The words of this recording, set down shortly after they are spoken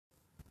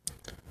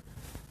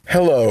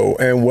Hello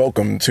and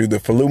welcome to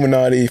the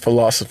Illuminati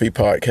Philosophy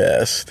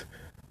Podcast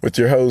with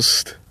your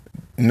host,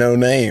 No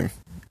Name.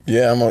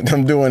 Yeah,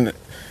 I'm doing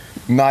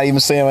not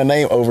even saying my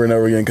name over and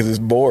over again because it's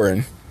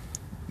boring.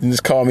 You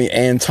just call me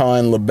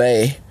Anton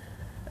LeBay,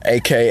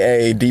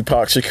 a.k.a.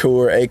 Deepak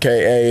Shakur,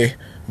 a.k.a.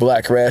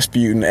 Black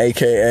Rasputin,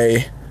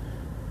 a.k.a.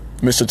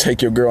 Mr.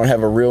 Take Your Girl and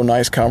Have a Real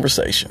Nice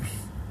Conversation.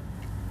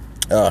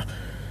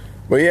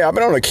 But yeah, I've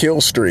been on a kill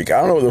streak. I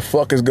don't know what the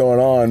fuck is going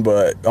on,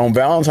 but on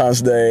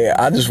Valentine's Day,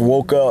 I just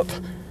woke up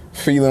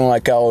feeling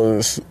like I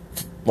was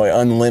like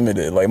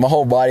unlimited. Like my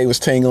whole body was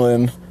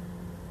tingling.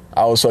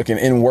 I was fucking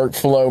in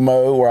workflow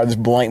mode where I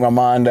just blank my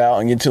mind out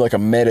and get to like a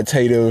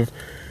meditative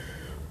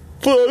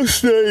flow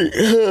state.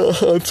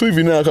 I'm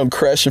sleepy now because I'm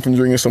crashing from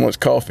drinking so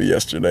much coffee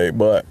yesterday.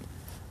 But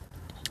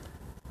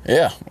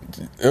yeah,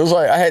 it was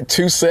like I had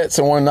two sets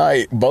in one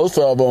night. Both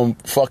of them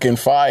fucking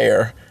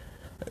fire.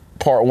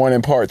 Part 1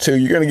 and part 2.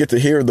 You're going to get to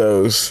hear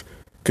those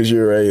because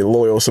you're a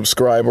loyal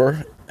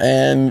subscriber.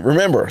 And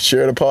remember,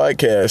 share the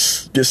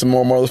podcast. Get some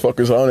more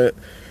motherfuckers on it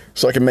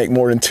so I can make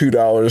more than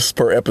 $2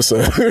 per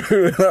episode.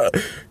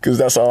 Because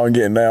that's all I'm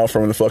getting now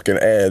from the fucking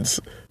ads.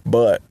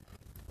 But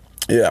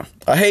yeah,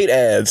 I hate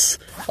ads.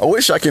 I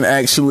wish I can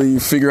actually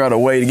figure out a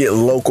way to get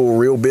local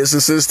real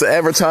businesses to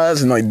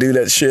advertise and like do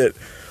that shit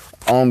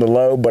on the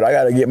low. But I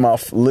got to get my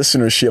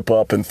listenership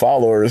up and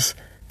followers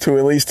to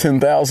at least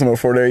 10,000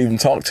 before they even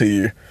talk to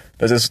you.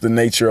 That's just the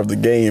nature of the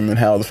game and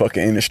how the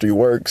fucking industry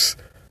works.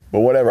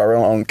 But whatever, I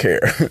really don't care.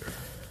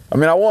 I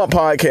mean, I want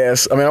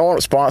podcasts. I mean, I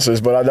want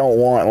sponsors, but I don't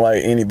want,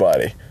 like,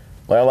 anybody.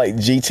 Like, I like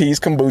GT's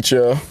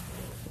Kombucha,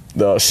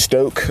 the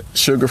Stoke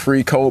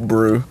sugar-free cold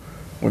brew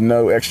with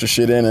no extra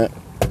shit in it.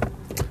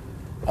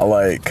 I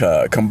like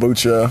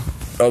kombucha,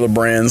 other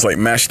brands like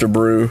Master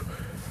Brew,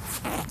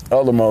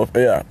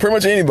 pretty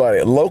much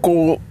anybody.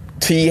 Local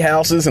tea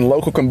houses and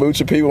local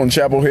kombucha people in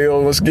Chapel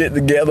Hill, let's get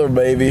together,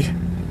 baby.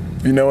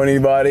 If you know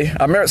anybody.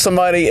 I met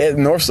somebody at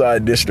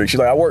Northside District. She's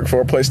like, I work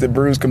for a place that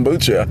brews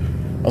kombucha. I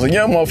was like,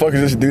 young motherfuckers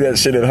just do that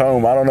shit at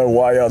home. I don't know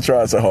why y'all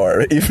try so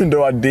hard. Even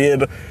though I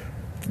did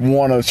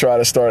want to try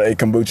to start a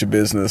kombucha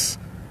business.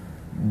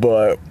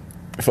 But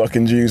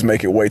fucking Jews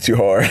make it way too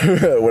hard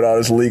with all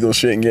this legal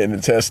shit and getting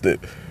it tested.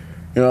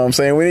 You know what I'm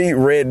saying? We need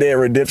Red Dead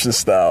Redemption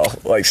style.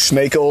 Like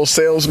snake oil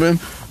salesman.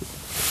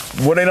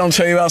 What they don't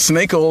tell you about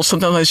snake oil,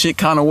 sometimes that shit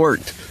kind of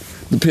worked.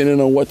 Depending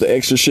on what the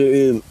extra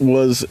shit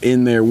was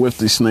in there with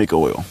the snake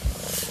oil.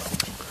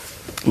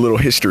 A little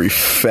history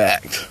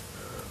fact.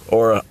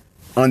 Or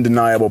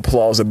undeniable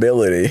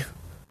plausibility.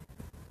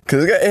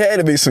 Because it had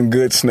to be some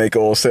good snake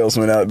oil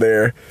salesman out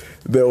there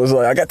that was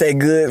like, I got that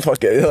good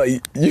fucking,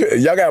 like,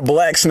 y'all got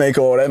black snake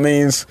oil. That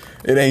means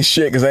it ain't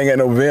shit because they ain't got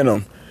no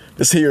venom.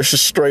 This here's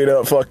just straight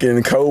up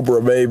fucking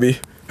Cobra, baby.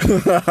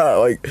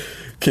 Like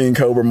King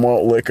Cobra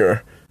malt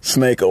liquor,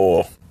 snake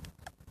oil.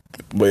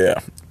 But yeah.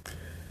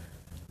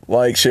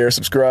 Like, share,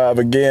 subscribe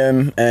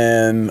again,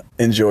 and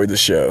enjoy the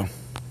show.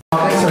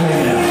 Thanks for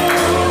hanging out.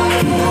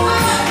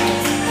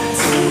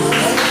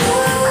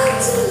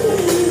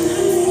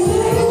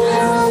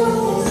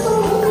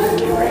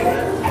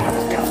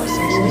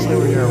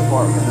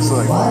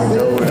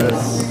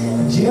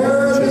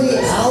 Jeremy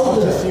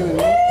Alder.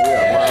 Jeremy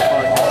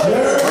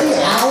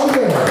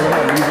Alder.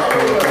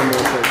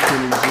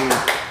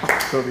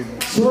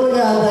 Swear to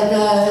God, that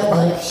guy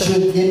like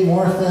should get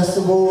more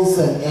festivals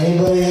than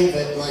anybody,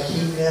 but like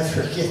he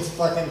never gets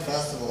fucking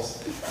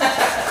festivals.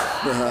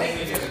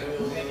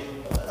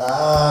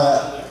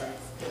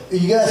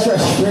 You guys try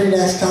Spree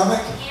next comic?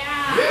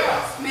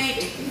 Yeah,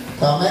 maybe.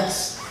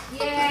 Comics?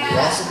 Yeah.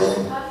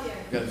 Possibly?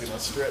 Gotta do my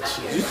stretch.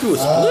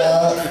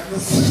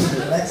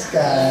 The next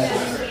guy,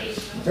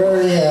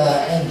 very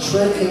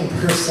intriguing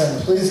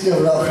person. Please give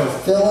it up for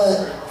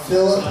Philip Warren.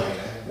 Philip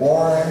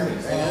Warren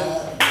and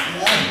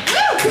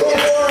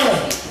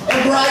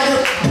Brian.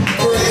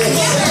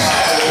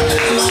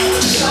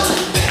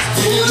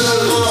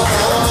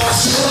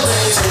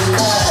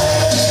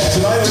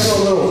 Tonight we're doing a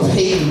little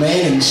Peyton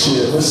Manning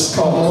shit. This is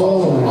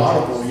called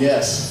Audible,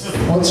 yes.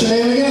 What's your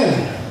name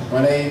again?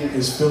 My name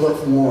is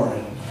Philip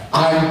Warren.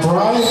 I'm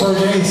Brian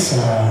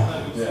Bergesa.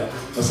 Yeah.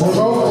 We're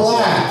both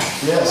black.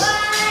 Yes.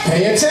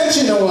 Pay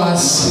attention to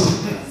us.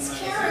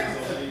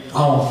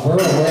 Oh, we're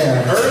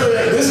aware.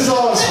 Earlier, this is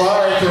all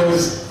inspired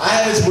because I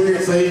have this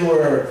weird thing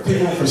where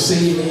people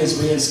perceive me as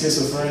being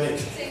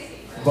schizophrenic,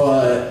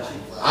 but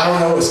I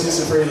don't know what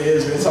schizophrenia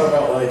is. We're talking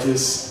about like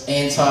this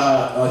you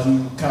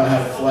kind of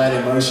have a flat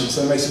emotion,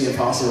 so it makes it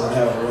impossible to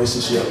have a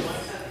relationship.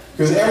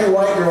 Because every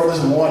white girl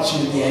doesn't want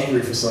you to be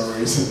angry for some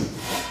reason,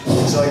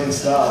 so I can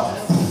stop.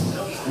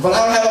 But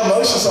I don't have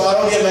emotions, so I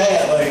don't get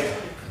mad. Like,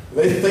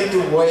 they think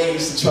of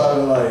ways to try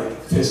to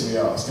like piss me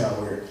off. It's kind of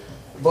weird.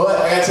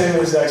 But I gotta tell you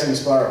what it's actually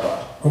inspired by.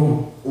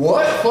 Ooh.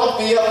 What fucked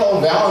me up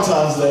on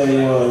Valentine's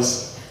Day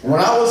was when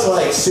I was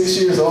like 6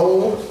 years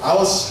old, I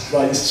was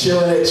like just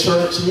chilling at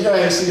church. You know how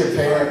you see your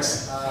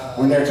parents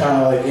when they're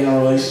kind of like in a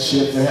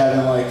relationship, they're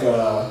having like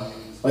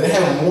they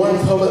have one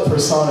public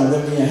persona of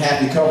them being a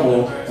happy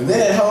couple, and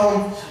then at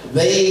home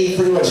they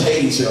pretty much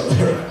hate each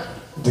other.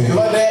 Because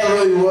my dad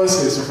really was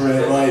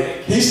schizophrenic.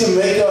 Like, he used to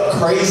make up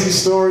crazy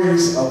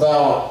stories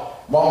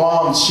about my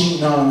mom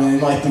cheating on him in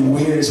like the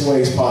weirdest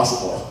ways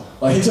possible.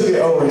 Like, he took it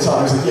over the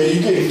top. He's like, yeah,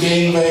 you getting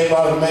gangbanged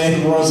by the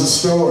man who runs the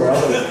store. I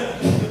was like,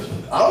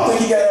 I don't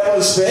think he got that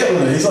much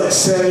stamina. He's like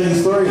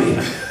 73.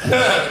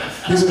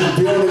 He's been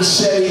building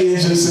Chevy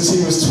engines since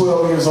he was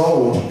 12 years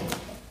old.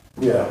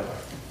 Yeah.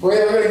 Well,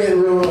 yeah, we're gonna get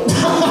real.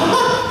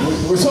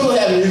 We're totally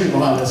having music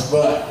behind us,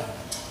 but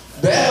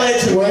that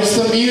led to. Where's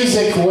the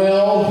music,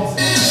 Will?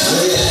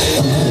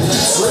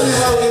 Really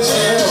wrote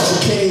instrumental to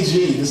Kenny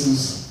G. This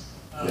is,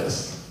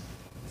 yes.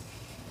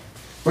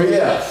 But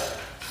yeah,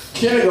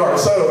 kindergarten.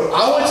 So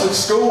I went to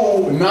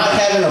school not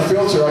having a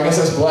filter. I guess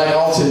that's black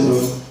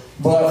autism.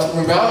 But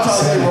when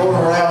Valentine's Day rolled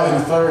around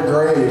in 3rd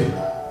grade,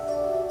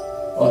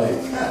 like,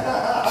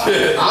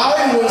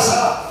 I was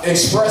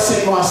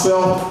expressing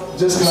myself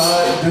just because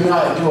I do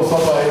not give a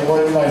fuck about what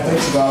anybody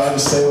thinks about it. I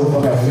just say what the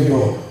fuck I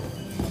feel.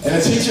 And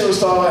the teacher was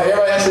talking about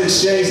everybody has to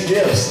exchange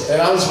gifts.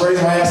 And I was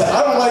raising my hand and said,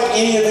 I don't like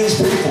any of these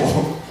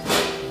people.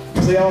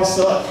 Because they all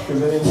suck, because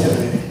they didn't get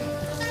me.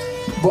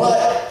 But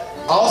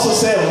I also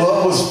said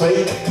love was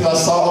fake, because I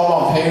saw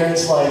all my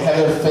parents like have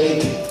their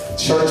fake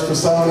church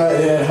persona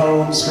and at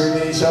home screaming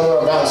at each other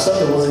about stuff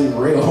that wasn't even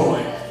real.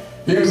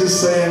 He was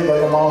just saying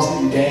like my mom's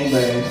getting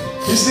gangbanged.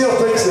 He still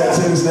thinks that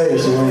to this day,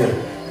 it's weird.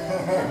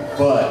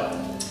 But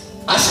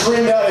I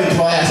screamed out in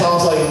class, I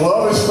was like,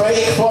 love is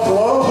fake, fuck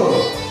love.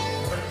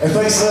 And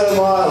thanks to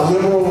my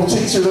liberal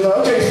teacher, they're like,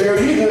 okay, Phil,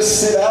 you can just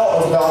sit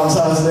out on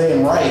Valentine's Day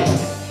and write.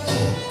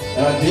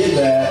 And I did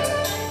that.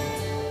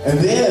 And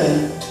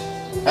then,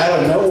 out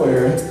of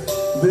nowhere,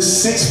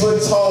 this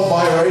 6-foot-tall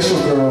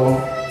biracial girl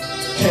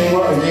came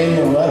up and gave me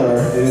a letter,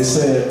 and it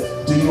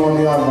said, do you want to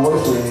be my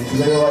boyfriend? Because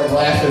they were like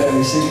laughing at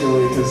me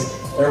secretly, because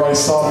everybody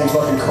saw me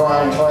fucking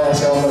cry in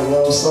class. I was like,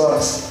 love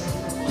sucks,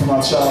 from my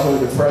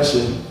childhood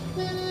depression.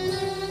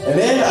 And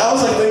then I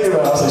was like thinking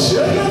about it, I was like,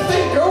 should I get a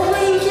fake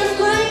girlfriend in 5th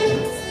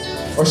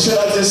grade? Or should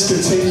I just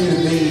continue to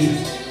be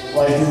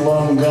like the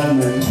lone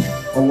gunman,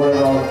 or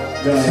whatever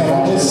I'm gonna Can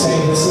I just say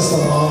this is the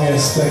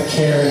longest that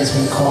Karen's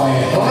been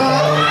quiet?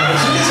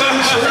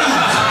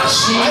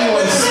 She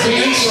was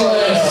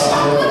speechless.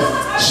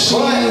 She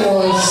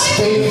was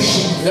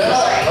speechless.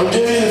 Yeah, I'm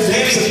giving you the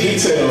deeps and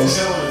details.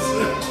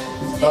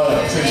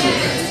 Alright,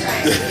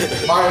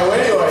 well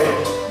anyway,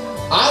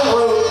 I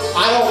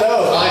don't know,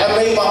 I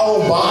made my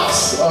own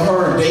box of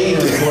her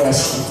dating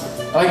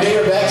request. I gave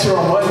her back to her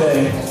on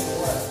Monday.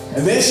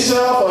 And then she said,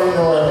 I'll fucking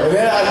ignore her. And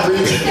then I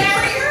agreed.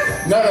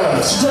 No.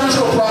 She turned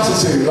into a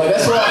prostitute. Like,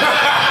 that's what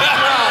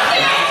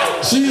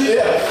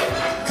yeah.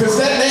 Because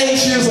that day,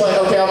 she was like,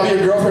 okay, I'll be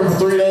your girlfriend for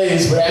 3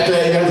 days, but after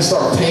that, you have to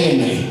start paying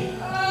me.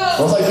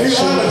 I was like, dude, I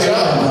have a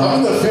job.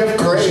 I'm in the 5th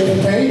grade. Should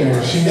have paid her.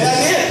 Yeah, I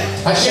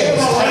did. I gave her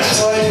my lunch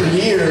money for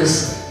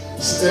years.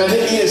 And I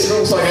didn't eat at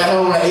school, so I got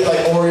home and I ate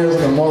like Oreos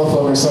like a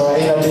motherfucker. So I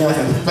ended up being like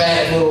a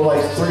fat little,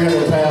 like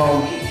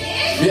 300-pound.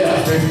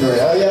 Yeah, 5th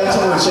grade. Oh yeah, I'm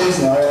totally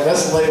chasing now. Right?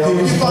 That's later.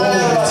 You can find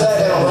out about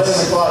that at 11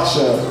 o'clock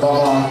show about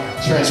my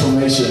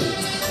transformation.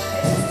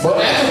 But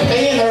after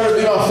paying her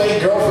to be my fake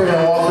girlfriend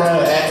and walk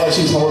around and act like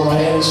she's holding my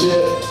hand and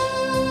shit,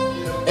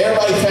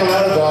 everybody found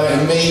out about it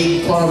and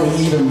made fun of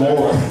me even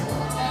more.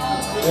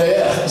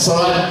 Yeah, so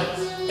I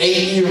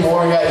ate even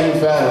more and got even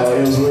fatter.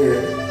 Like, it was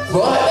weird.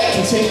 But that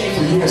continued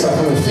for years. Like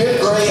from the 5th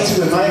grade to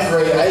the 9th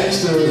grade, I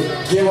used to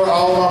give her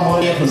all my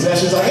money and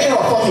possessions. I gave her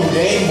a fucking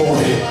Game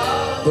Boy.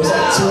 It was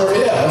like 2 or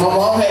yeah, and my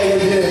mom had to go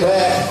get it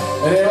back,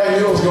 and everybody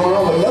knew what was going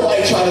on, but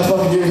nobody tried to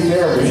fucking give me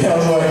therapy. I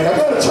was like, I'm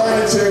gonna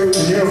turn into a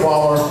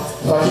Unabomber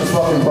if I keep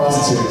fucking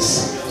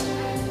prostitutes.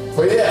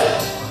 But yeah.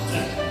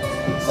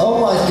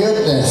 Oh my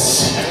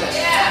goodness.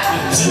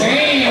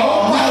 Damn,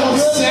 that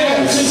was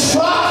savage as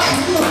fuck.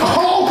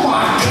 Oh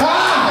my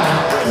god.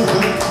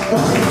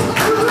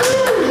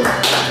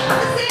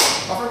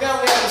 I forgot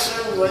we had a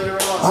show later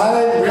on.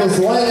 I was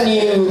letting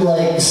you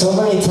like so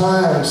many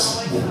times.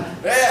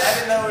 Yeah, I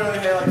didn't know we really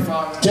had like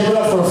 5 minutes. Give it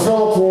up for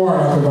Philip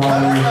Warren,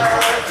 everybody.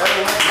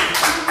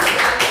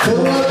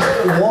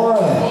 Philip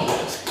Warren.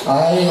 I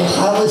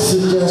highly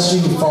suggest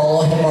you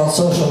follow him on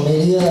social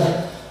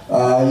media.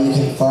 You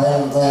can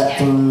find that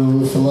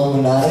through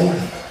Illuminati.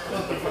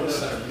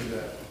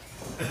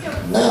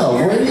 No,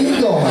 where are you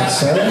going,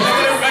 sir?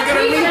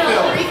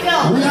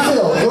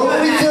 Refill. Go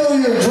refill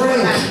your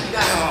drink.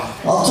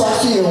 I'll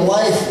talk to your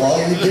wife while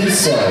you do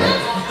so.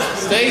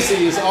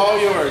 Stacy, it's all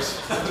yours.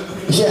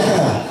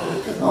 Yeah.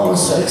 Oh,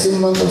 sexy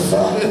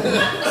motherfucker.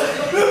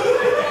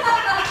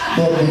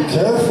 But be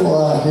careful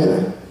out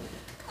here.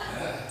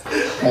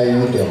 How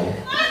you doing?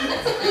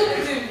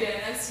 Doing good.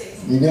 I'm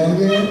Stacy. You doing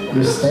good?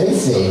 You're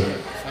Stacy.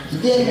 You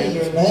gave me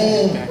your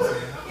name.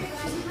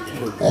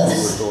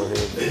 That's...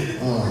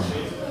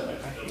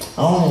 I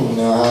don't even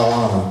know how I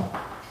wanna...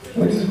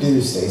 What do you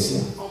do, Stacy?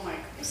 Oh my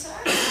God.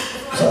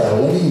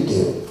 Sorry, what do you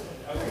do?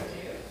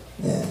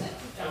 Yeah.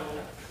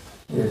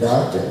 You're a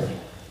doctor.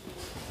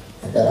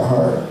 I got a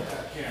heart.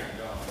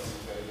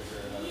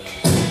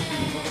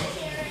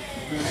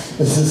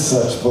 This is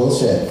such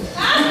bullshit.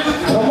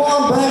 Come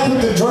on back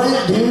with the drink,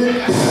 dude.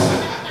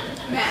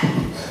 Matt.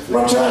 I'm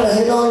not trying to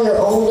hit on your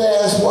old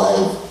ass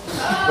wife.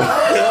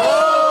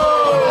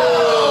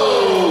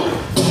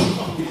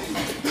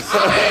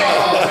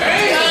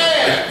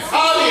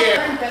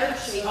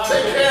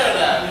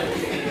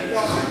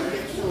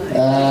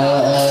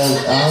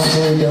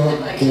 Honestly,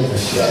 don't give a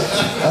shit.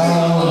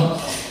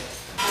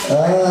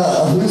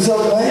 Who's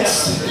up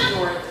next?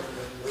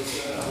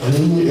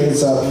 Who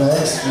is up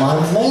next?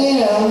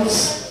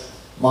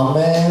 My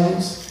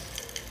man's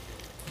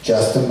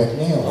Justin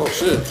McNeil. Oh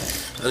shit.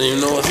 I don't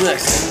even know what's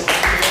next.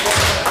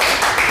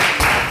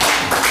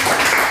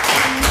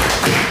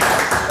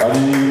 I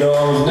didn't even know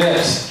I was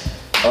next.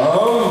 I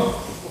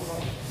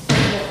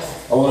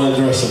want to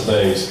address some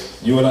things.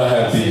 You and I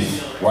have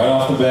beef. Right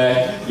off the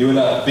bat,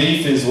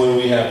 beef is when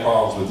we have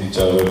problems with each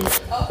other.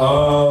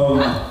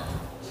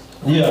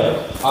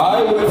 Yeah,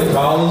 I went to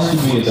college to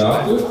be a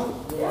doctor,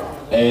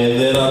 and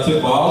then I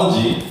took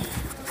biology,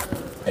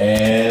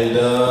 and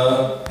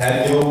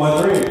had to give up my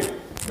dream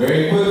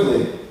very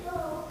quickly.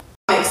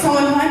 Like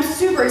someone who I'm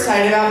super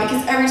excited about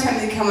because every time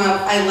they come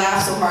up, I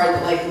laugh so hard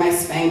that like my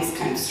Spanx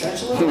kind of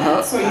stretch a little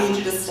bit. So I need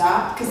you to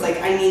stop because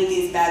like I need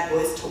these bad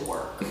boys to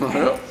work.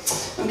 Okay,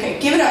 okay,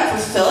 give it up for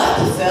Philip.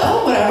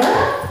 Phil, whatever.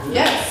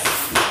 Yes.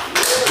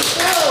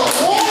 Phil,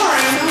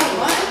 Warren.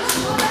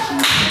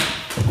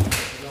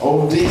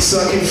 Old dick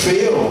sucking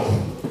Phil.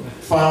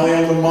 Finally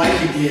on the mic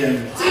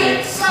again.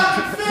 Dick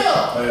sucking Phil!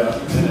 Oh, yeah.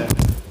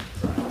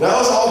 That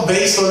was all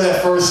based on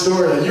that first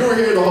story. You were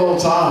here the whole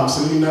time,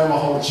 so you know my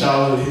whole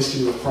childhood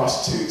history with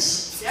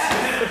prostitutes.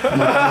 Yeah.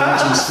 My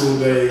elementary school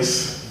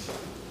days.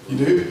 You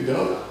do? You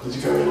don't? Did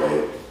you come in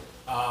late?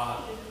 Are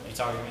you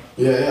talking to me?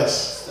 Yeah,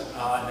 yes.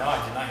 No, I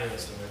did not hear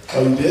this story.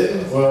 Oh, you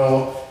didn't?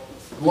 Well,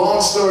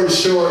 long story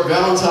short,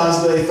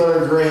 Valentine's Day,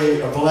 3rd grade,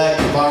 a black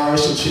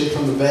biracial chick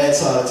from the bad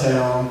side of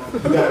town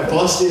who got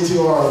busted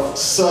into our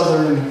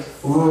southern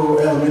rural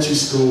elementary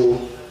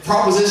school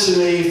propositioned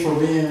me for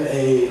being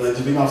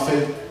to be my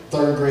fake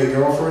 3rd grade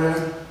girlfriend,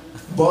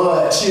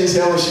 but she didn't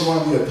tell me she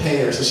wanted me to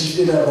pay her, so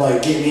she ended up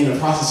like getting me into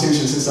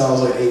prostitution since I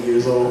was like 8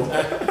 years old. And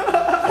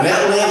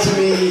that led to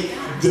me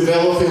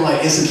developing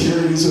like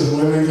insecurities with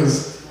women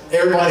because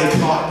everybody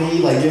caught me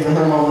like giving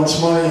her my lunch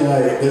money and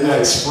like they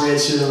like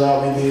spread shit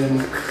about me being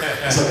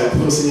it's like a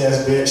pussy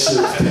ass bitch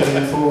that's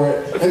paying for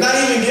it. And not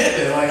even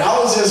getting it. Like I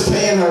was just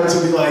paying her to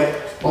be like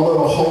my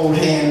little hold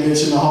hand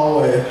bitch in the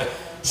hallway.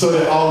 So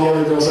that all the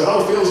other girls said,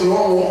 oh, Phil's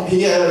normal.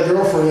 He had a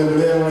girlfriend, but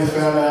then when they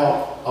found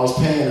out I was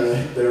paying her,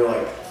 they were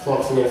like,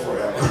 fuck Phil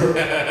forever.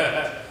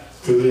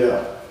 Cause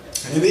yeah.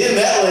 And then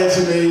that led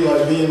to me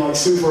like being like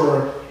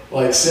super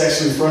like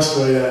sexually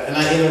frustrated, and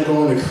I ended up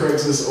going to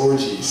Craigslist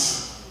orgies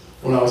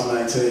when I was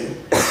 19.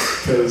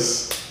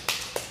 Cause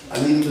I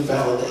needed the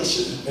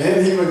validation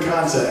and human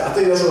contact. I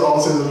think that's what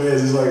autism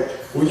is. It's like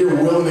when you're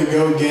willing to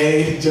go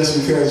gay just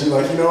because you're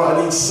like, you know, I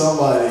need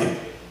somebody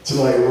to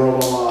like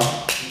rub on my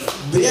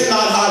then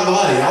not hot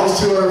body. I was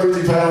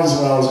 250 pounds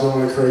when I was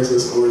going to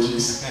Craigslist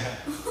orgies.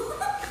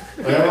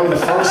 Like, I remember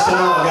the first time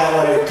I got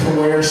like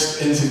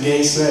coerced into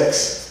gay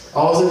sex. I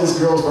was at this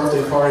girl's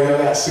birthday party I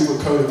got super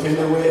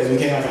codependent with and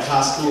became like a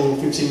high school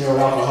 15-year-old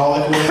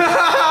alcoholic with.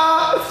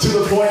 To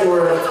the point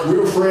where we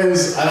were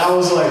friends and I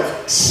was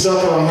like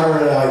stuck on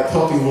her like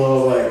puppy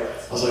love. Like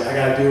I was like, I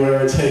gotta do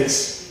whatever it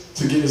takes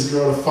to get this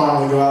girl to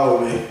finally go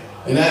out with me.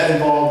 And that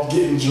involved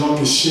getting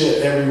drunk as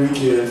shit every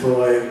weekend for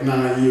like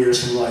 9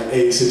 years from like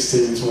age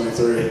 16 to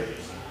 23.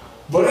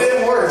 But it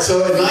didn't work.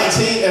 So at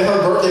 19, at her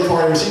birthday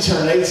party when she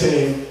turned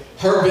 18,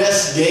 her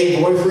best gay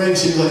boyfriend,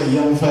 she was like a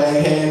young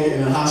fag hag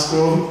in high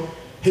school,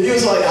 he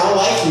was like, I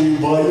like you,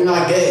 but you're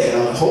not gay. And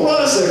I'm like, hold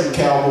on a second,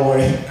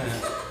 cowboy.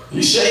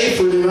 You shave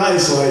pretty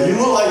nice. Like he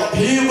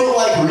looked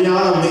like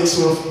Rihanna mixed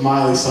with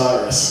Miley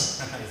Cyrus.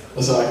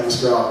 That's how I can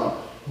describe him.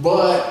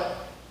 But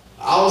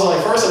I was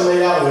like, first I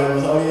made out with him, I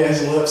was like, oh yeah,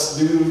 his lips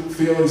do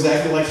feel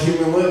exactly like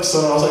human lips.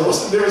 So I was like,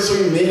 what's the difference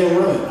between men and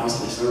women? I was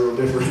like, there's no real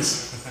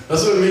difference.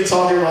 That's what me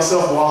talking to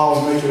myself while I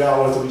was making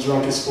out with him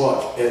drunk as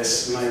fuck at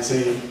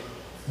 19.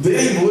 Then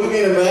he blew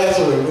me in the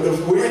bathroom. But the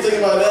weird thing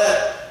about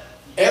that,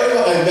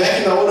 everybody, like back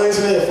in the old days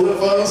when they had flip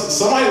phones,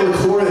 somebody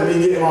recorded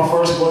me getting my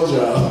first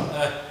blowjob.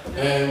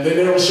 And they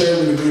never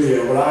showed me the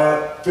video, but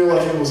I feel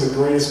like it was the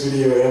greatest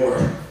video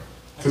ever.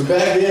 Because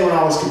back then when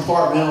I was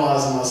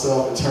compartmentalizing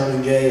myself and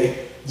turning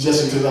gay,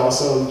 just because I was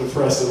so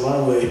depressed and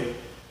lonely,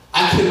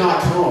 I could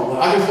not come.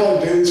 Like, I could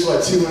fuck dudes for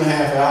like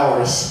 2.5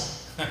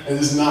 hours and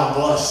just not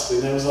bust.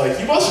 And it was like,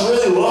 you must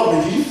really love me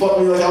because you fuck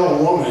me like I'm a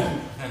woman.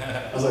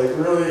 I was like,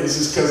 really? It's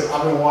just because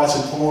I've been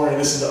watching porn and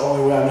this is the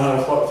only way I know how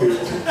to fuck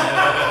people.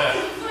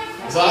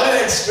 So I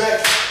didn't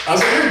expect, I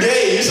was like, you're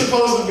gay, you're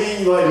supposed to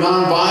be like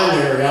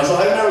non-binary. I was like,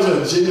 I didn't know there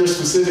was a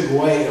gender-specific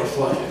way of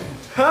fucking.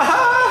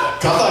 I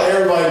thought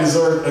everybody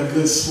deserved a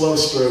good slow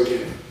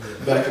stroking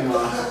back in my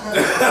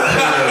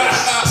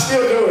I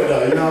still do it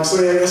though, you know what I'm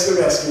saying? I still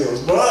got skills.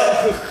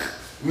 But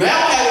now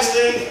I have this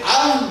thing,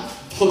 I'm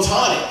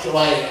platonic.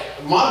 Like,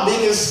 my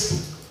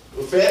biggest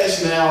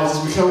fetish now is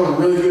just becoming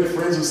really good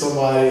friends with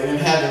somebody and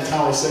having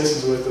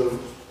conversations with them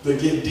that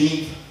get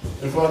deep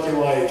and fucking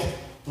like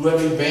let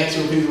me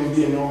banter with people and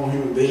be a normal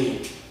human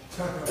being.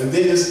 and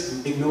then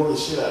just ignore the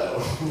shit out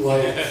of them.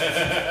 Like,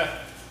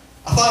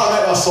 I thought I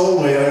met my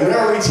soulmate. Like,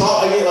 whenever we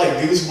talk, I get like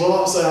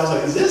goosebumps, and I was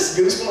like, is this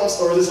goosebumps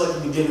or is this like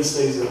the beginning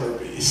stages of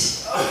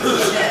herpes?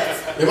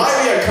 It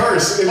might be a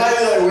curse. It might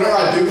be like whenever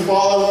I do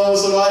fall in love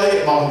with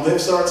somebody, my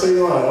lips start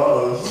tingling, like,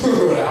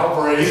 uh-oh, an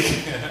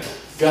outbreak.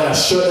 Gotta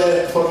shut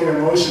that fucking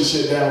emotion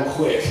shit down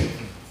quick.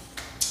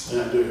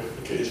 And I do,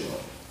 occasionally.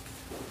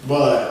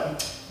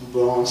 But,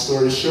 long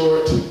story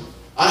short,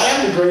 I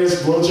am the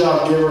greatest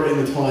blowjob giver in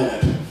the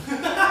planet.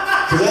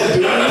 Cause that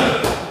dude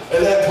at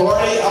that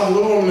party, I'm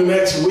with him the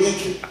next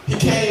week, he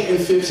came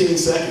in 15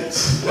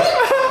 seconds. I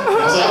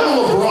was like, I'm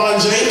LeBron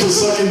James with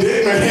sucking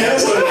dick, man. I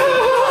was like,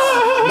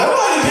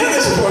 nobody did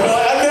this before.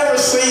 Like, I've never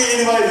seen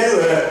anybody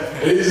do that.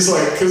 And he's just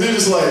like, cause he was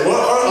just like, what?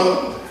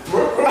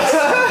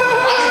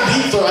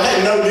 I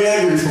had no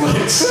gag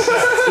reflex.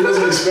 He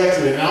wasn't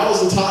expecting it. And I was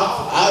the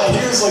top. He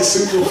was like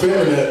super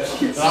effeminate.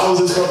 And I was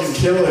just fucking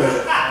killing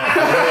it.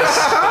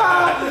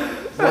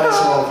 That's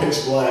all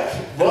pitch black.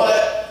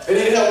 But it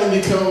didn't help me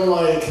become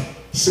like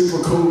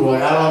super cool.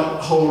 Like, I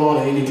don't hold on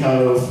to any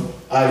kind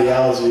of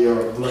ideology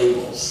or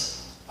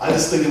labels. I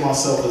just think of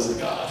myself as a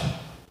god.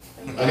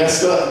 I got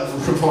stuck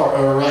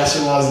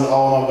rationalizing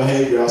all my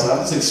behavior. I was like,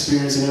 I'm just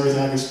experiencing everything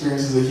I can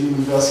experience as a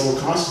human vessel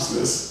of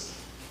consciousness.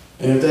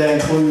 And if that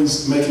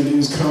includes making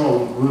dudes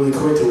come really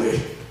quickly,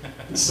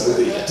 so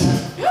be it.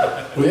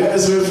 Well, yeah,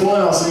 it's been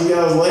fun. I'll see you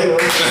guys later.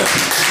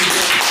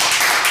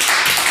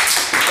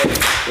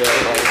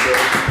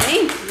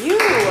 Thank you.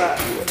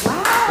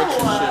 Wow. Put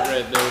your shit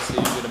right there so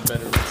you get a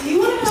better. Do you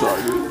want to have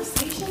a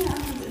conversation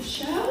after the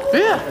show?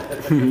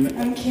 Yeah.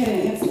 I'm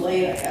kidding. It's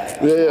late. I gotta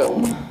go. Yeah.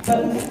 But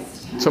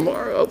next time.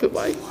 Tomorrow, open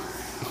mic.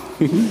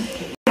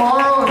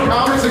 Tomorrow,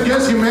 Comics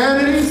Against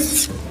Humanity.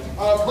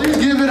 Please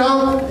give it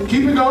up and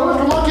keep it going.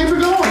 Come on, keep it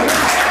going. Go on,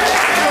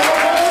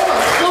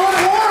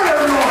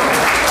 everyone.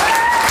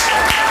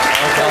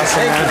 That's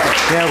awesome, man.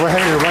 Yeah, we're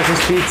heading to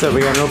Ruckus Pizza. We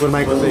got an open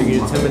mic with you. You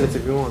get 10 minutes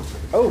if you want.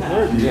 Oh,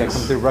 word. Yeah,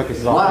 come through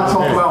Ruckus. A lot of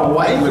talk about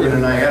white women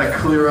tonight. I gotta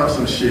clear up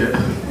some shit.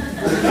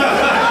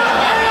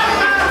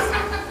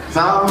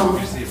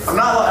 I'm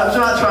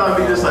not trying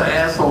to be just an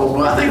asshole,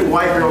 but I think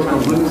white girls are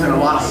losing a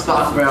lot of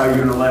stock value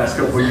in the last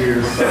couple of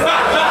years.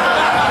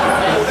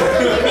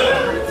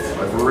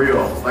 Like, for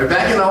real. Like,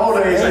 back in the old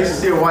days, I used to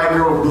see a white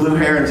girl with blue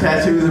hair and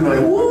tattoos and be like,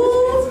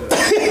 woo!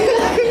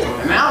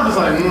 And now I'm just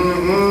like,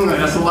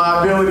 that's a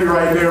liability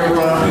right there,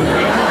 bro.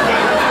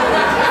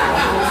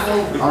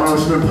 I don't know if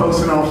she's been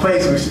posting on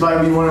Facebook. She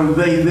might be one of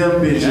them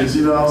bitches,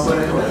 you know what I'm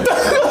saying?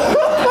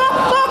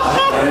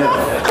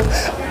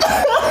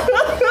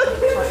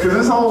 Because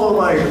this whole,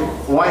 like,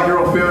 white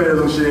girl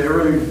feminism shit, it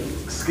really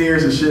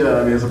scares the shit out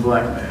of me as a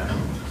black man.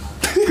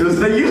 Because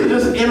they used to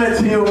just Emmett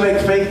Till make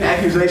fake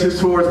accusations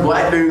towards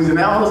black dudes, and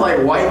now it's like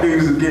white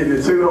dudes is getting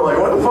it too. I'm like,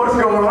 what the fuck's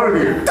going on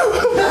here?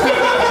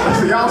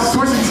 So y'all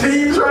switching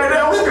teams right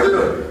now?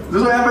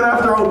 This what happened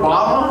after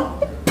Obama?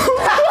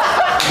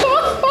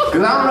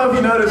 Because I don't know if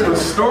you noticed, but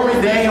Stormy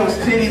Daniels'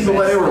 titties the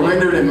way they were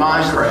rendered in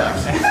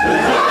Minecraft.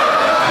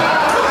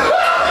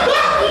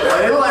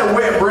 They look like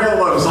wet bread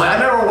loaves. Like, I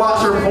never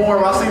watched her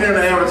porn. I seen her in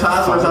the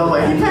advertisements. I was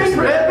like, you paid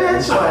for that,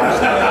 bitch?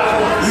 Like,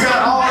 you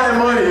got all that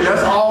money.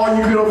 That's all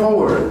you could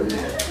afford.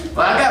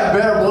 Like, I got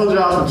better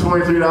blowjobs for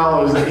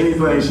 $23 than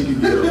anything she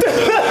could get.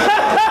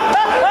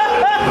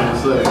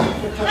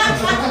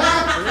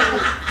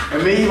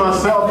 And me,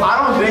 myself, I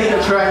don't date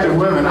attractive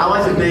women. I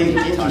like to date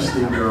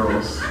interesting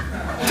girls.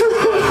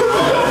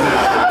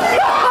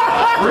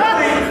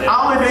 Really, I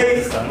only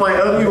date like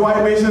ugly white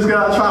bitches because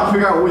I try to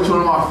figure out which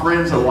one of my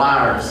friends are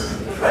liars.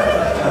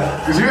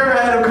 Because you ever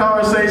had a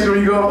conversation where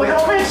you go, like,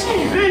 oh man, she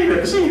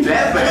ain't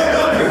that bad.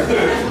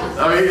 Like,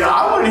 I mean, I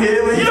wouldn't hit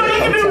it, but you know, you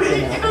can do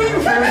it.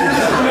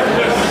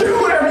 Do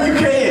whatever you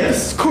can.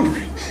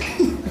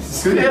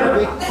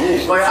 Yeah.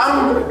 Like,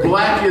 I'm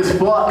black as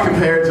fuck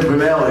compared to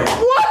Benelli.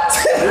 What?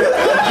 You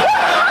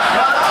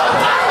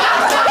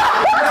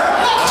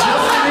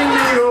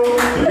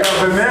got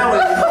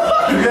Benelli,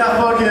 you got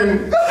fucking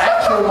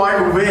actual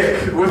Michael Vick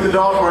with the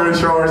dog murder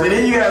charge, and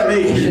then you got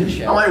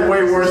me. I'm like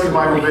way worse than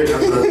Michael Vick.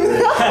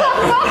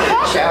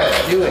 Shout it,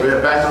 do it. Yeah,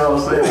 back to what I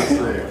was saying.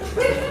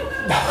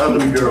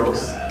 Ugly girls.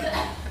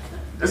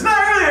 It's not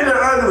really that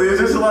they're ugly, it's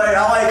just like,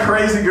 I like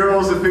crazy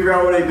girls that figure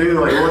out what they do.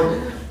 Like, what?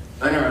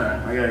 I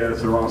gotta go to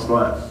the wrong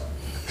spot.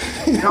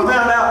 I found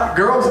out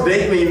girls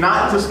date me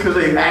not just because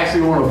they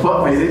actually want to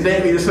fuck me, they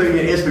date me just so they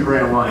get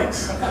Instagram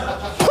likes.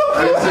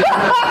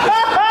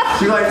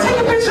 She's like, take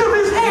a picture of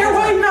his hair,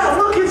 wait, not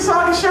looking so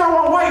I can show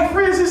my white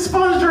friends his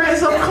sponge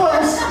dress up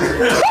close.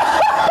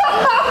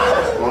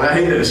 Well, I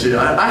hate that shit.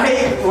 I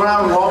hate when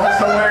I'm walking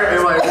somewhere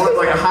and like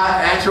a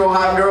actual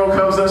hot girl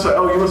comes up, so,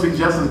 oh, you must be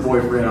Justin's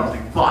boyfriend. I was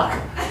like, fuck.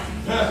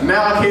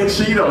 Now I can't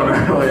cheat on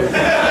her. Like,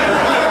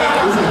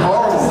 this is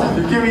horrible.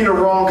 You're giving me the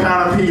wrong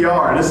kind of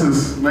PR. This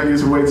is making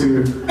this way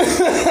too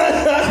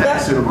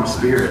taxed into my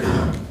spirit.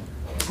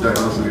 What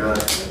else we got?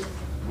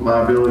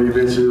 Liability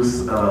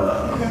bitches. I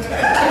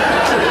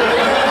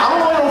don't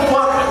want to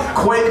fuck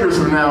Quakers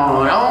from now on.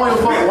 Like, I don't want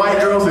to fuck white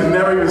girls that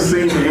never even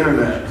seen the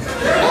internet.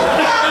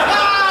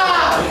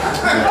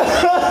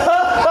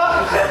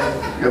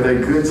 got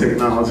that good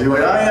technology.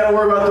 Like, I ain't got to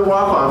worry about the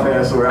Wi-Fi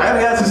password.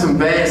 I got into some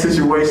bad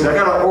situations. I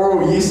got an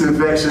oral yeast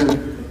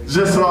infection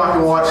just so I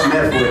can watch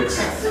Netflix.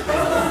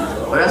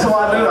 Like, that's all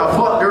I do. I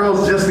fuck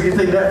girls just to get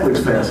their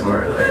Netflix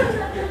password. Like,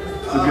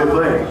 it's a good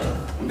thing.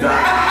 See you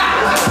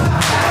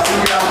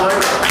guys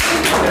later.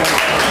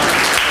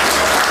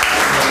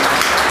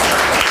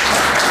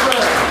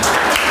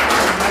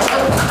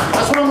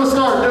 That's what I'm going to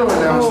start doing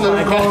now. Instead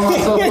of calling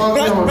myself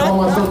ugly, I'm going to call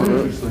myself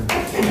interesting.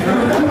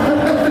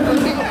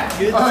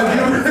 Give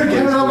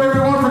it up,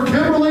 everyone, for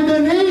Kimberly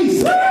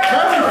Denise.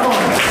 Very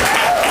fun.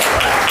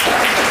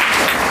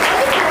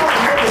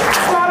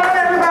 What's going on,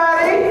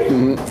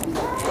 everybody?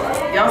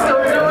 Y'all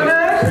still doing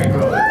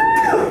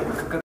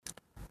good?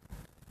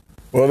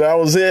 Well, that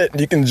was it.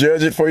 You can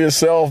judge it for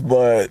yourself,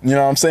 but, you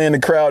know what I'm saying? The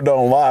crowd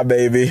don't lie,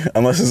 baby,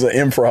 unless it's an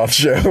improv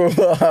show.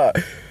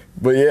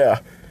 But yeah,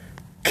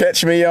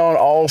 catch me on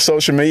all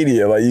social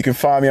media. Like, you can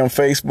find me on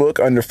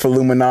Facebook under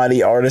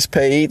Filluminati Artist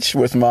page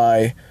with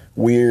my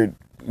weird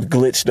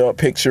glitched up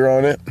picture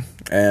on it.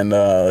 And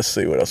let's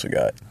see what else we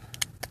got.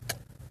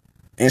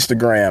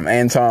 Instagram,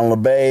 Anton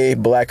LaBay,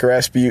 Black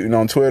Rasputin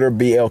on Twitter,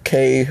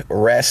 BLK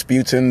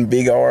Rasputin,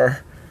 Big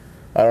R.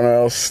 I don't know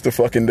what else to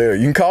fucking do.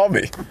 You can call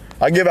me.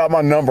 I give out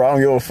my number. I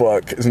don't give a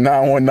fuck. It's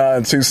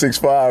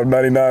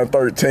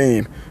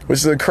 919-265-9913, which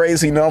is a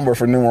crazy number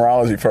for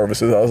numerology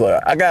purposes. I was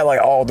like, I got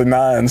like all the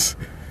nines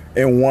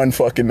in one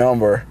fucking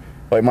number.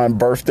 Like my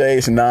birthday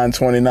is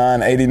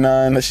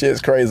 9/29/89. That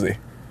shit's crazy.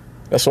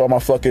 That's why my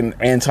fucking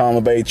Anton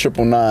LaBay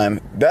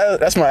 999.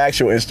 That's my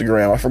actual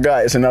Instagram. I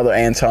forgot it's another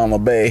Anton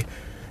LaBay.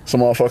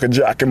 Some motherfucker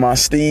jocking my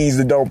steeds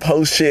that don't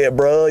post shit,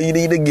 bro. You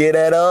need to get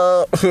that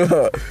up.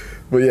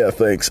 But yeah,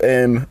 thanks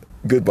and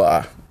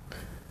goodbye.